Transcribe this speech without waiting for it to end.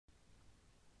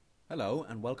Hello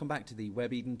and welcome back to the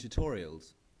WebEden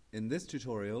tutorials. In this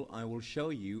tutorial I will show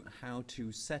you how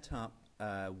to set up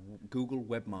Google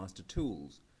Webmaster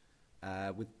Tools.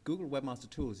 With Google Webmaster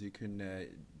Tools you can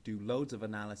do loads of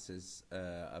analysis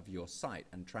of your site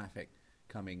and traffic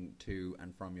coming to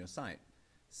and from your site.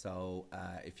 So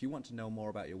if you want to know more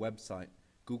about your website,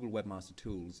 Google Webmaster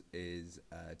Tools is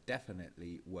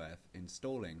definitely worth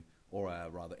installing or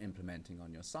rather implementing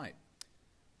on your site.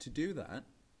 To do that,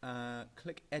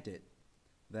 click Edit,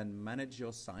 then Manage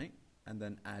Your Site, and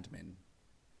then Admin.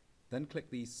 Then click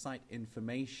the Site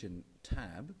Information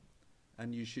tab,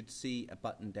 and you should see a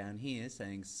button down here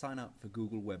saying Sign up for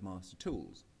Google Webmaster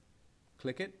Tools.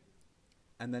 Click it,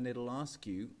 and then it'll ask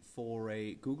you for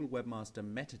a Google Webmaster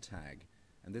meta tag,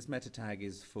 and this meta tag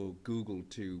is for Google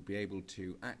to be able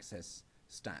to access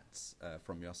stats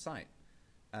from your site.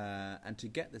 And to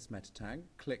get this meta tag,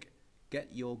 click Get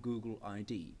Your Google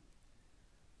ID.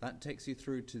 That takes you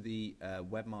through to the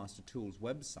Webmaster Tools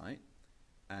website,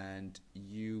 and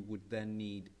you would then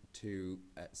need to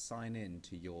sign in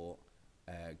to your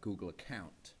Google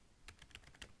account.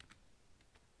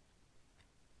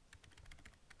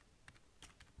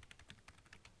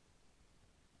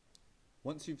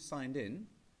 Once you've signed in,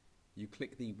 you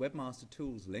click the Webmaster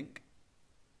Tools link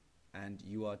and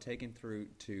you are taken through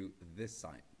to this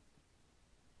site.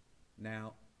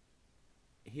 Now,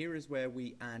 here is where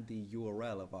we add the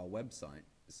URL of our website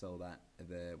so that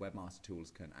the Webmaster Tools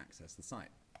can access the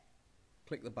site.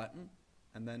 Click the button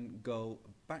and then go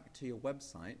back to your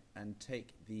website and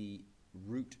take the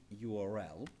root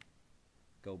URL,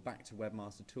 go back to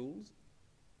Webmaster Tools,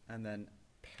 and then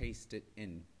paste it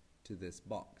in to this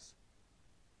box.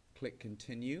 Click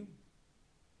Continue,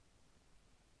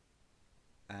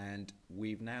 and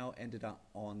we've now ended up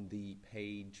on the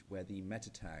page where the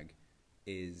meta tag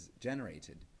is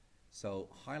generated. So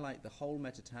highlight the whole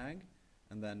meta tag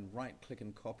and then right click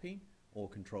and copy or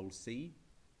Control C,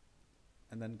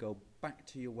 and then go back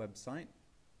to your website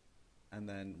and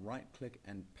then right click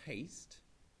and paste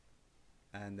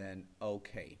and then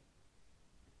OK.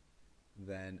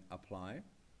 Then OK.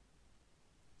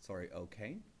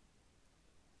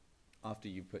 After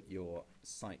you put your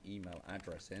site email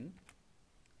address in,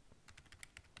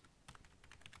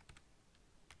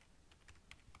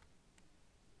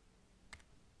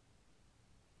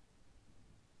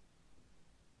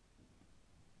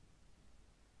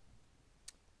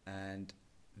 and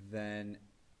then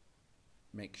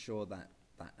make sure that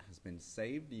that has been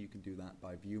saved. You can do that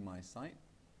by View My Site.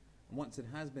 And once it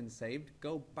has been saved,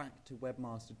 go back to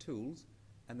Webmaster Tools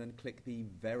and then click the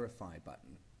Verify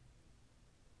button.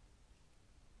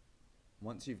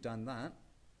 Once you've done that,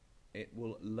 it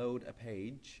will load a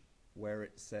page where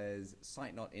it says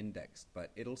Site Not Indexed,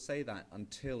 but it'll say that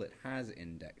until it has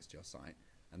indexed your site,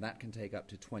 and that can take up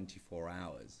to 24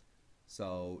 hours.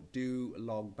 So do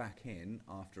log back in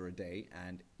after a day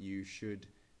and you should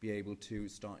be able to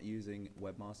start using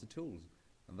Webmaster Tools.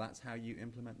 And that's how you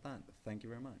implement that. Thank you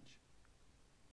very much.